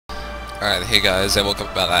Alright, hey guys, I woke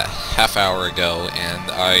up about a half hour ago,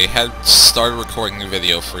 and I had started recording a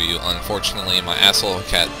video for you. Unfortunately, my asshole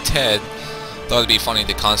cat Ted thought it'd be funny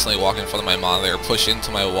to constantly walk in front of my monitor, push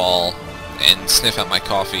into my wall, and sniff at my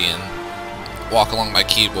coffee, and walk along my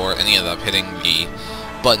keyboard, and he ended up hitting the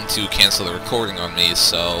button to cancel the recording on me,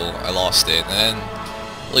 so I lost it. And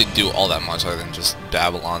I didn't really do all that much other than just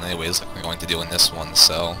babble on anyways, like I'm going to do in this one,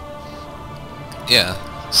 so yeah,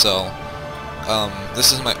 so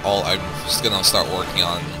this is all I'm just gonna start working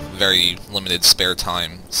on. Very limited spare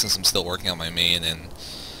time since I'm still working on my main, and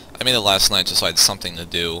I made it last night just so I had something to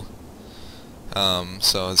do.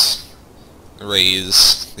 So it's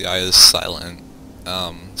raise, the eye is silent.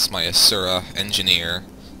 It's my Asura engineer,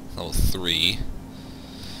 level 3.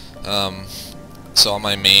 So on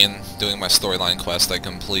my main, doing my storyline quest, I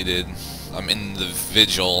completed. I'm in the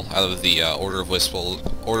Vigil out of the Order of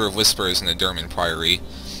Whispers in the Durman Priory.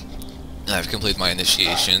 And I've completed my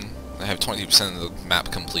initiation. I have 20% of the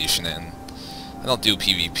map completion, and I don't do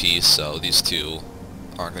PvP, so these two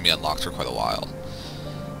aren't going to be unlocked for quite a while.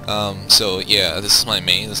 So yeah, this is my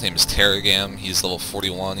main. His name is Taragam. He's level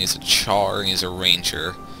 41. He's a Charr, and he's a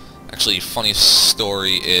Ranger. Actually, funny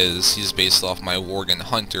story is he's based off my Worgen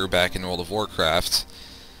Hunter back in World of Warcraft.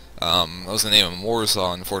 That was the name of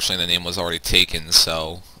Warsaw. Unfortunately, the name was already taken,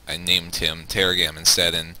 so I named him Taragam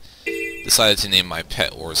instead, and decided to name my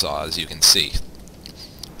pet Warsaw, as you can see.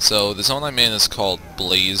 So the zone I'm in is called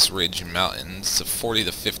Blaze Ridge Mountains. It's a 40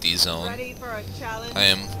 to 50 zone. I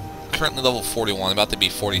am currently level 41, about to be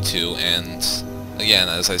 42, and again,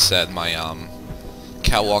 as I said, my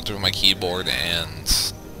cat walked over my keyboard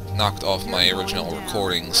and knocked off my original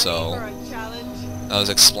recording, so I was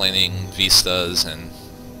explaining vistas and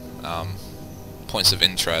points of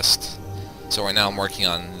interest. So right now I'm working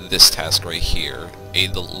on this task right here: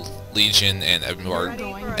 aid the Legion and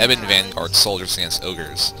Ebon Vanguard soldiers against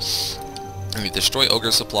ogres. And we destroy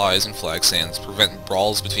ogre supplies and flag stands, prevent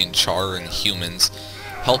brawls between Charr and humans,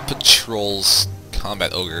 help patrols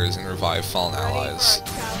combat ogres, and revive fallen allies.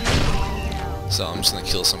 So I'm just gonna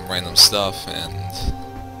kill some random stuff, and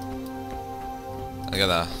I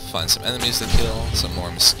gotta find some enemies to kill, some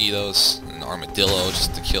more mosquitoes, and an armadillo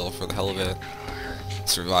just to kill for the hell of it.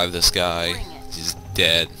 Let's revive this guy. He's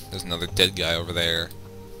dead. There's another dead guy over there.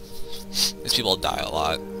 These people die a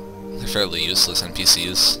lot. They're fairly useless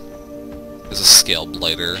NPCs. There's a scale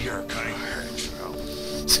blighter.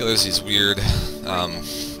 So there's these weird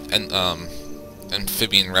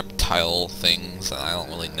amphibian reptile things that I don't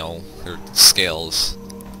really know. They're scales.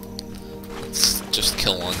 Let's just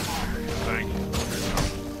kill one.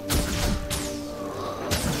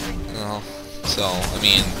 No. So, I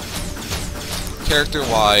mean,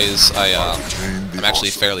 character-wise, I'm actually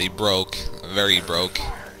fairly broke. Very broke.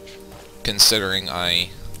 Considering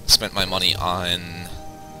I spent my money on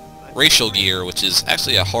racial gear, which is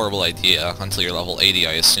actually a horrible idea until you're level 80,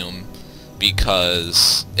 I assume,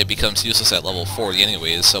 because it becomes useless at level 40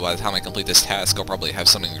 anyways, so by the time I complete this task I'll probably have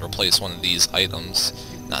something to replace one of these items.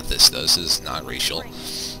 Not this though, this is not racial.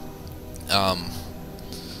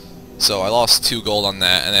 So I lost 2 gold on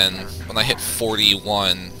that, and then when I hit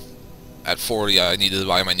 41, at 40 I needed to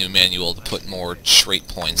buy my new manual to put more trait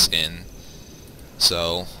points in.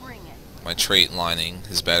 So my trait lining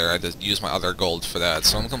is better. I had to use my other gold for that,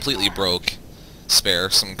 so I'm completely broke.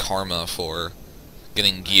 Spare some karma for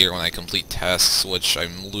getting gear when I complete tasks, which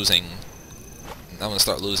I'm losing. I'm going to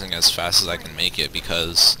start losing as fast as I can make it,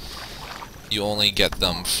 because you only get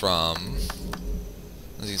them from,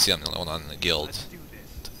 as you can see, I'm the only one on the guild.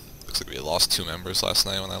 Looks like we lost 2 members last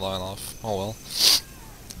night when I logged off. Oh well.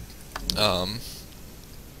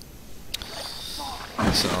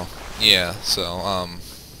 So yeah, so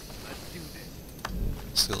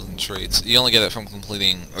skills and traits. You only get it from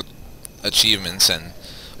completing achievements and,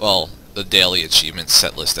 well, the daily achievements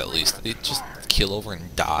set list at least. Did he just kill over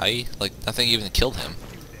and die? Like, nothing even killed him.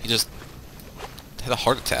 He just had a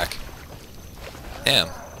heart attack. Damn.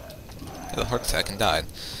 Had a heart attack and died.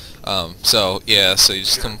 So, yeah, so you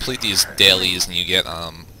just complete these dailies and you get,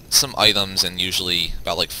 some items, and usually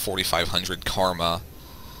about like 4,500 karma.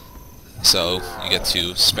 So you get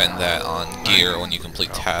to spend that on gear when you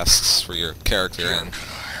complete tasks for your character, and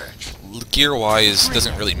gear-wise, it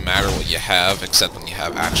doesn't really matter what you have except when you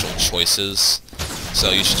have actual choices.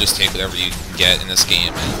 So you should just take whatever you can get in this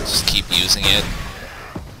game and just keep using it.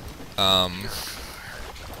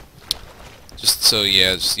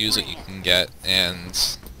 Just use what you can get, and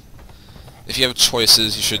if you have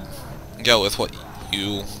choices, you should go with what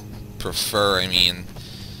you prefer. I mean,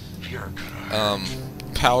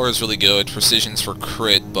 power is really good, precision's for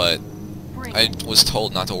crit, but I was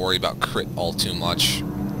told not to worry about crit all too much.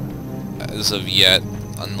 As of yet,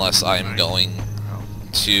 unless I'm going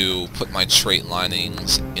to put my trait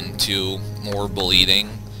linings into more bleeding,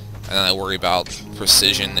 and then I worry about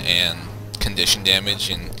precision and condition damage,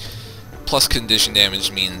 and plus condition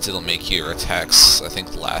damage means it'll make your attacks, I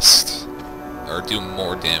think, last, or do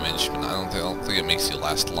more damage, but I don't think it makes you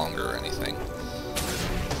last longer or anything.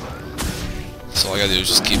 So all I gotta do is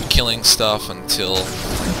just keep killing stuff until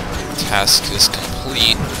the task is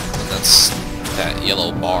complete, and that's that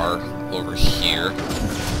yellow bar over here.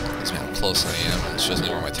 That's how close I am. It shows me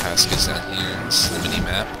where my task is down here. It's the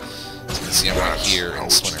mini-map. So you can see I'm right here in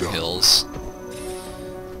Splinter Hills.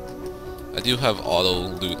 I do have auto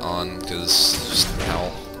loot on, because just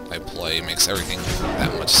how I play makes everything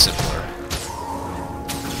that much simpler.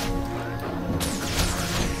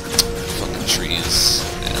 Fucking trees,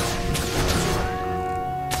 man.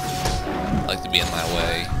 Like to be in my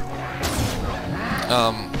way.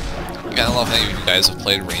 Again, I don't know if any of you guys have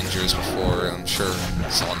played Rangers before, and I'm sure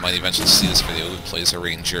someone might eventually see this video who plays a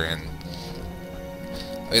Ranger, and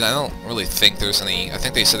I mean, I don't really think there's any, I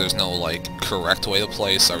think they said there's no, like, correct way to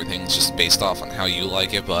play, so everything's just based off on how you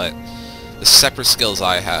like it, but the separate skills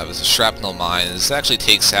I have is a shrapnel mine. This actually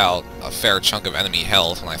takes out a fair chunk of enemy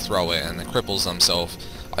health when I throw it, and it cripples them, so if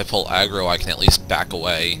I pull aggro, I can at least back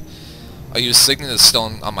away. I use Signet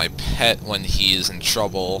Stone on my pet when he is in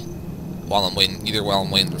trouble, while I'm waiting, either while I'm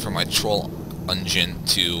waiting for my troll engine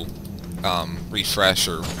to refresh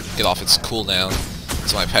or get off its cooldown,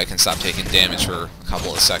 so my pet can stop taking damage for a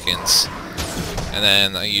couple of seconds. And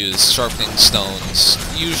then I use Sharpening Stones,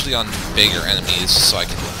 usually on bigger enemies, so I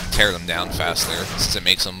can tear them down faster, since it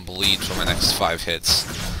makes them bleed for my next 5 hits.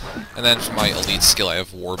 And then for my elite skill, I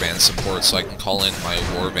have Warband support, so I can call in my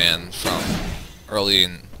Warband from early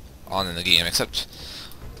on in the game, except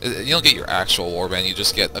you don't get your actual warband, you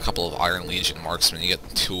just get a couple of Iron Legion marksmen. You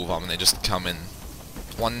get 2 of them, and they just come in.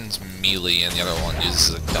 One's melee, and the other one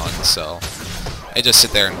uses a gun, so they just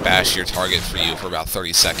sit there and bash your target for you for about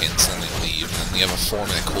 30 seconds, and then they leave, and you have a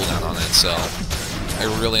 4-minute cooldown on it, so I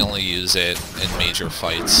really only use it in major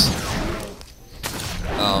fights.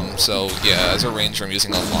 So yeah, as a ranger I'm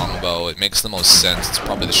using a longbow. It makes the most sense, it's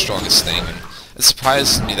probably the strongest thing, and it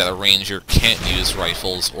surprises me that a ranger can't use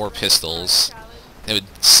rifles or pistols. It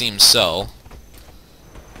would seem so.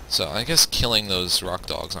 So I guess killing those rock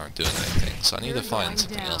dogs aren't doing anything, so I need to find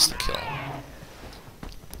something else to kill.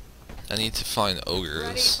 I need to find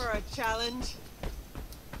ogres. Ready for a challenge?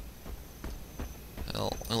 I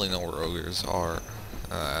don't really know where ogres are.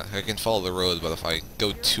 I can follow the road, but if I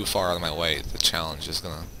go too far out of my way, the challenge is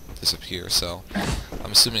gonna disappear, so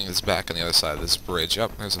I'm assuming it's back on the other side of this bridge.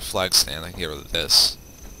 Oh, there's a flag stand. I can get rid of this.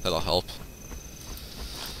 That'll help.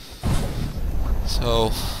 So,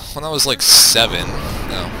 when I was like 7,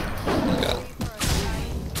 no, oh my god.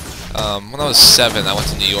 When I was 7, I went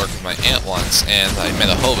to New York with my aunt once, and I met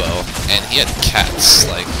a hobo, and he had cats.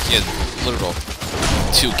 Like, he had literal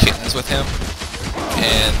 2 kittens with him,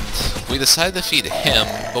 and we decided to feed him,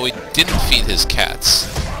 but we didn't feed his cats.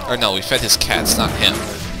 Or no, we fed his cats, not him.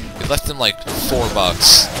 We left him like $4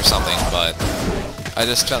 or something, but I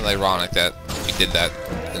just found it ironic that we did that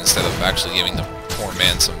instead of actually giving the poor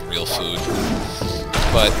man some real food.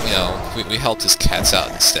 But, you know, we helped his cats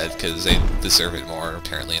out instead, because they deserve it more,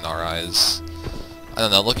 apparently, in our eyes. I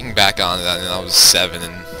don't know, looking back on it, I was 7,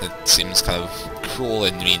 and it seems kind of cruel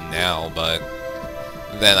and mean now, but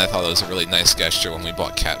then I thought it was a really nice gesture when we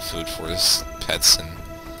bought cat food for his pets, and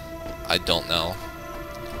I don't know.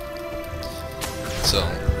 So,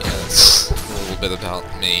 yeah, that's a little bit about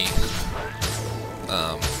me.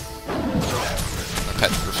 My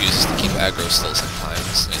pet refuses to keep aggro still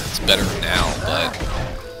sometimes. I mean, it's better now, but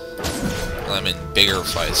when I'm in bigger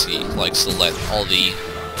fights, he likes to let all the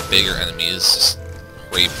bigger enemies just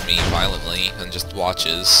rape me violently and just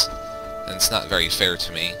watches. And it's not very fair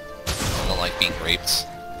to me. I don't like being raped.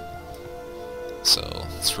 So,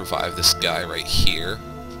 let's revive this guy right here.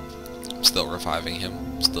 I'm still reviving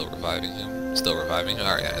him. Still reviving him. Still reviving him.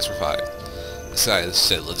 Alright, yeah, it's revived. This guy has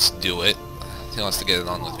said, let's do it. He wants to get it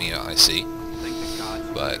on with me, I see.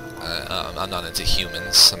 But I'm not into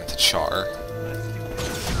humans, I'm into Charr.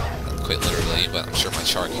 Not quite literally, but I'm sure my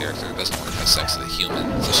Charr character doesn't want to have sex with a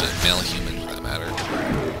human, especially a male human for that matter.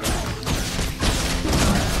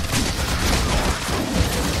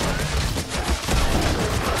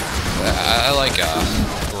 I like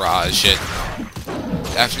Barrage.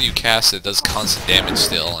 After you cast it, it does constant damage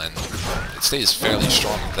still, and it stays fairly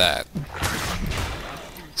strong with that.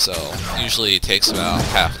 So, usually it takes about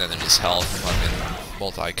half an enemy's health in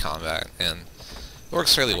multi-combat, and it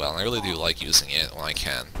works fairly well, and I really do like using it when I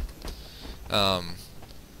can.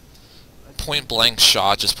 point blank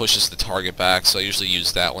shot just pushes the target back, so I usually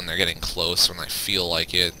use that when they're getting close, when I feel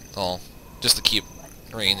like it. Well, just to keep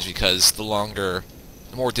range, because the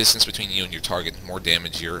more distance between you and your target, the more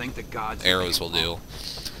damage your arrows will do.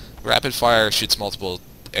 Rapid fire shoots multiple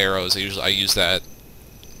arrows. I use that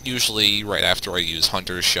usually right after I use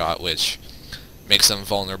Hunter's Shot, which makes them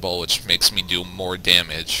vulnerable, which makes me do more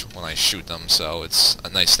damage when I shoot them, so it's a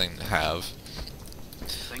nice thing to have.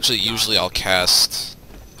 Actually, usually I'll cast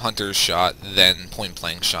Hunter's Shot, then Point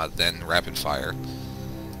Blank Shot, then Rapid Fire.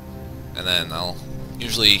 And then I'll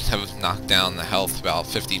usually have knocked down the health about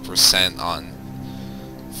 50% on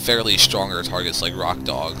fairly stronger targets like rock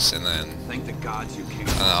dogs, and then, I don't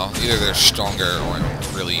know, either they're stronger or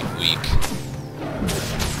I'm really weak.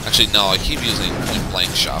 Actually, no, I keep using Point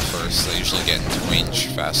Blank Shot first. I usually get into range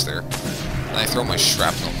faster. And I throw my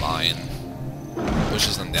Shrapnel Mine,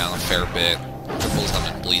 pushes them down a fair bit, cripples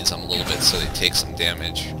them and bleeds them a little bit so they take some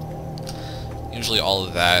damage. Usually all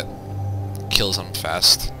of that kills them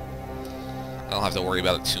fast. I don't have to worry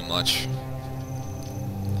about it too much.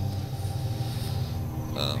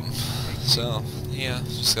 So, yeah,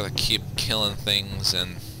 just gotta keep killing things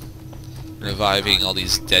and reviving all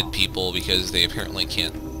these dead people because they apparently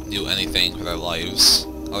can't do anything for their lives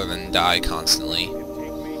other than die constantly.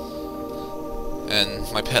 And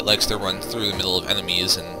my pet likes to run through the middle of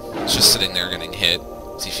enemies and it's just sitting there getting hit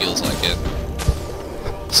as he feels like it.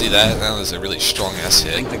 See that? That was a really strong ass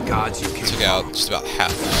hit. Took out just about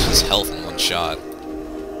half of his health in one shot.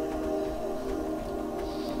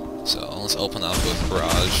 So let's open up with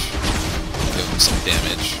Barrage. Give him some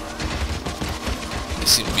damage. They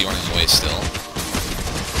seem to be running away still.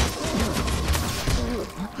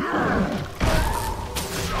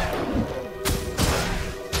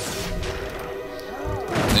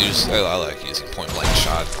 I like using Point Blank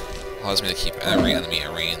Shot. Allows me to keep every enemy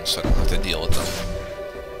at range so I don't have to deal with them.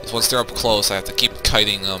 Because once they're up close, I have to keep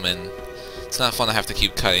kiting them, and it's not fun to have to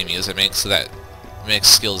keep kiting because it makes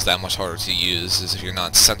skills that much harder to use. Is if you're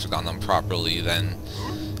not centered on them properly, then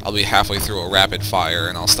I'll be halfway through a rapid fire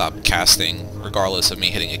and I'll stop casting regardless of me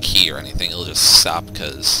hitting a key or anything. It'll just stop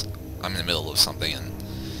because I'm in the middle of something and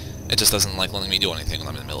it just doesn't like letting me do anything when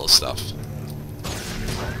I'm in the middle of stuff.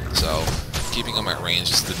 So keeping them at range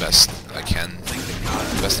is the best I can,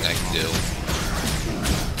 the best thing I can do.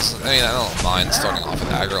 So, I mean, I don't mind starting off with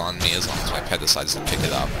aggro on me as long as my pet decides to pick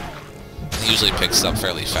it up. He usually picks it up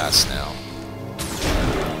fairly fast now.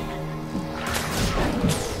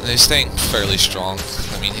 And he's staying fairly strong.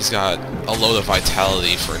 I mean, he's got a load of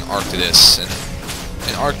vitality for an Arctidus, and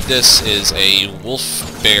an Arctidus is a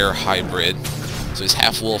wolf-bear hybrid. So he's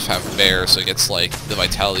half wolf, half bear, so he gets, like, the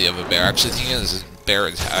vitality of a bear. Actually, the thing is bear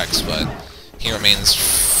attacks, but he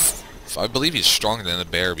remains... I believe he's stronger than a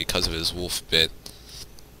bear because of his wolf bit.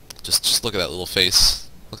 Just look at that little face.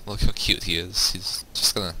 Look how cute he is. He's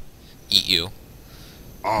just gonna eat you.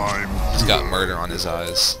 He's got murder on his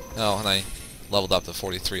eyes. Oh, and I leveled up to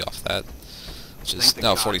 43 off that. Which is...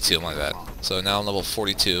 no, 42, my bad. So now I'm level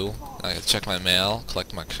 42. I can check my mail,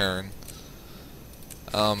 collect my kern.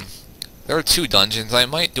 There are 2 dungeons. I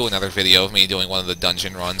might do another video of me doing one of the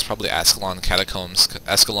dungeon runs, probably Ascalonian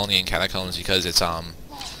Catacombs, because it's a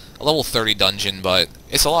level 30 dungeon, but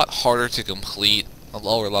it's a lot harder to complete at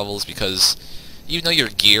lower levels because even though your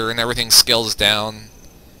gear and everything scales down,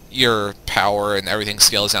 your power and everything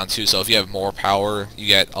scales down too. So if you have more power, you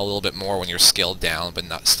get a little bit more when you're scaled down, but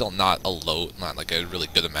still not a lot, not like a really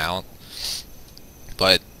good amount.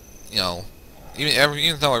 But you know,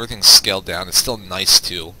 even though everything's scaled down, it's still nice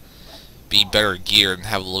to be better geared and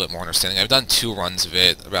have a little bit more understanding. I've done 2 runs of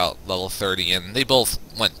it about level 30, and they both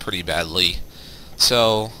went pretty badly.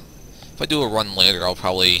 So if I do a run later, I'll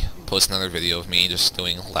probably post another video of me just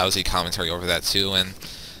doing lousy commentary over that too. And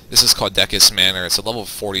this is called Decus Manor. It's a level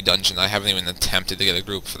 40 dungeon. I haven't even attempted to get a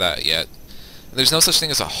group for that yet. There's no such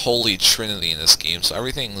thing as a holy trinity in this game, so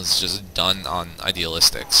everything is just done on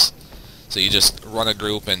idealistics. So you just run a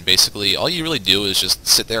group, and basically all you really do is just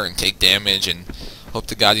sit there and take damage and hope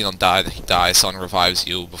to God you don't die. If you die, someone revives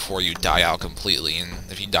you before you die out completely, and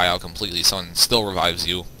if you die out completely, someone still revives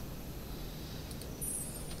you.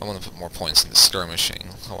 I want to put more points into skirmishing.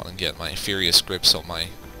 I want to get my Furious Grip, so my...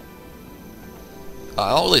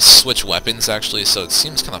 I don't really switch weapons, actually, so it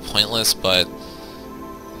seems kind of pointless, but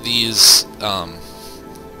these,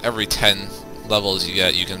 every 10 levels you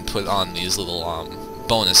get, you can put on these little,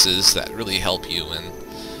 bonuses that really help you, and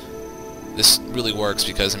this really works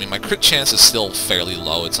because, I mean, my crit chance is still fairly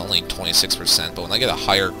low. It's only 26%, but when I get a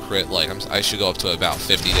higher crit, like, I should go up to about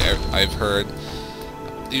 50, I've heard.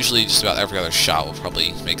 Usually just about every other shot will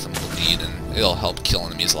probably make them bleed, and it'll help kill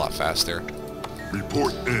enemies a lot faster.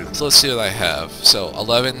 Report in. So let's see what I have. So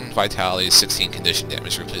 11 vitality, 16 condition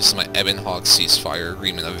damage replaces my Ebon Hawk Ceasefire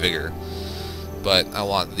Agreement of Vigor. But I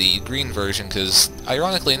want the green version because,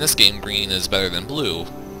 ironically, in this game, green is better than blue.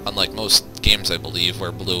 Unlike most games, I believe,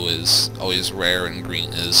 where blue is always rare and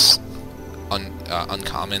green is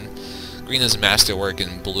uncommon. Green is masterwork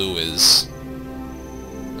and blue is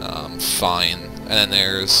fine. And then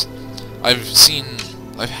there's...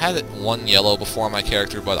 I've had one yellow before on my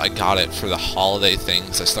character, but I got it for the holiday thing,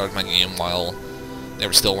 because I started my game while they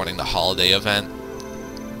were still running the holiday event.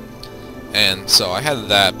 And so I had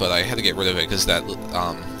that, but I had to get rid of it because that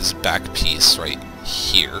this back piece right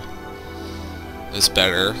here is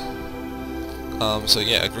better. So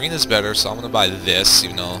yeah, green is better, so I'm going to buy this,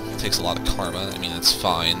 even though it takes a lot of karma. I mean, it's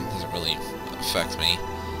fine, it doesn't really affect me.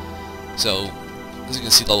 So, as you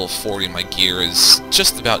can see, level 40, my gear is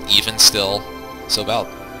just about even still. So about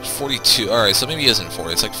 42, alright, so maybe it isn't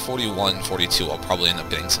 40, it's like 41, 42, I'll probably end up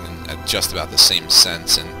getting something at just about the same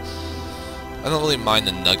sense, and I don't really mind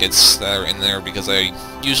the nuggets that are in there, because I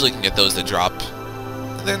usually can get those to drop.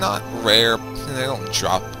 They're not rare, and they don't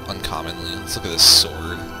drop uncommonly. Let's look at this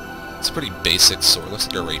sword. It's a pretty basic sword, looks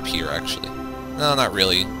like a rapier, actually. No, not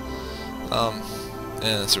really.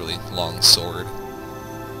 It's a really long sword.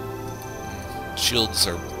 Shields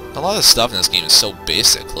are... A lot of stuff in this game is so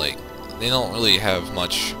basic, like, they don't really have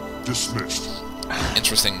much dismissed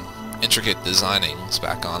intricate designings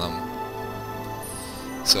back on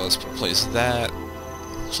them. So let's replace that.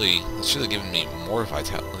 Actually, that should have given me more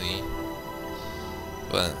vitality,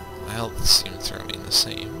 but my health seems to remain the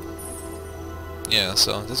same. Yeah,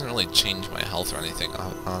 so it doesn't really change my health or anything,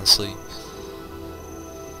 honestly.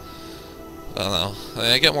 I don't know. I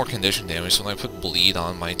mean, I get more condition damage, so when I put bleed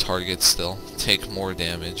on my targets, they'll take more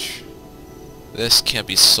damage. This can't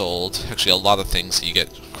be sold. Actually, a lot of things that you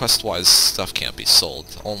get quest-wise stuff can't be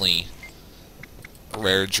sold. Only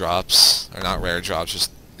rare drops, or not rare drops,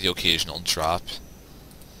 just the occasional drop.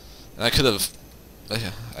 And I could have...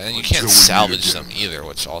 and you can't salvage them either,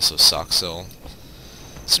 which also sucks, so...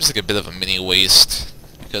 It seems like a bit of a mini waste,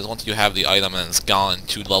 because once you have the item and it's gone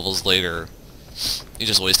 2 levels later, you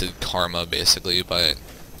just wasted karma, basically, but...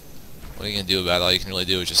 What are you going to do about it? All you can really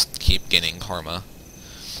do is just keep gaining karma.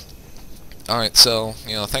 Alright, so,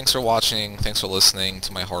 you know, thanks for watching, thanks for listening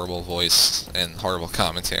to my horrible voice and horrible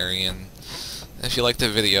commentary, and if you liked the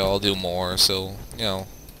video, I'll do more, so, you know,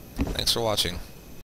 thanks for watching.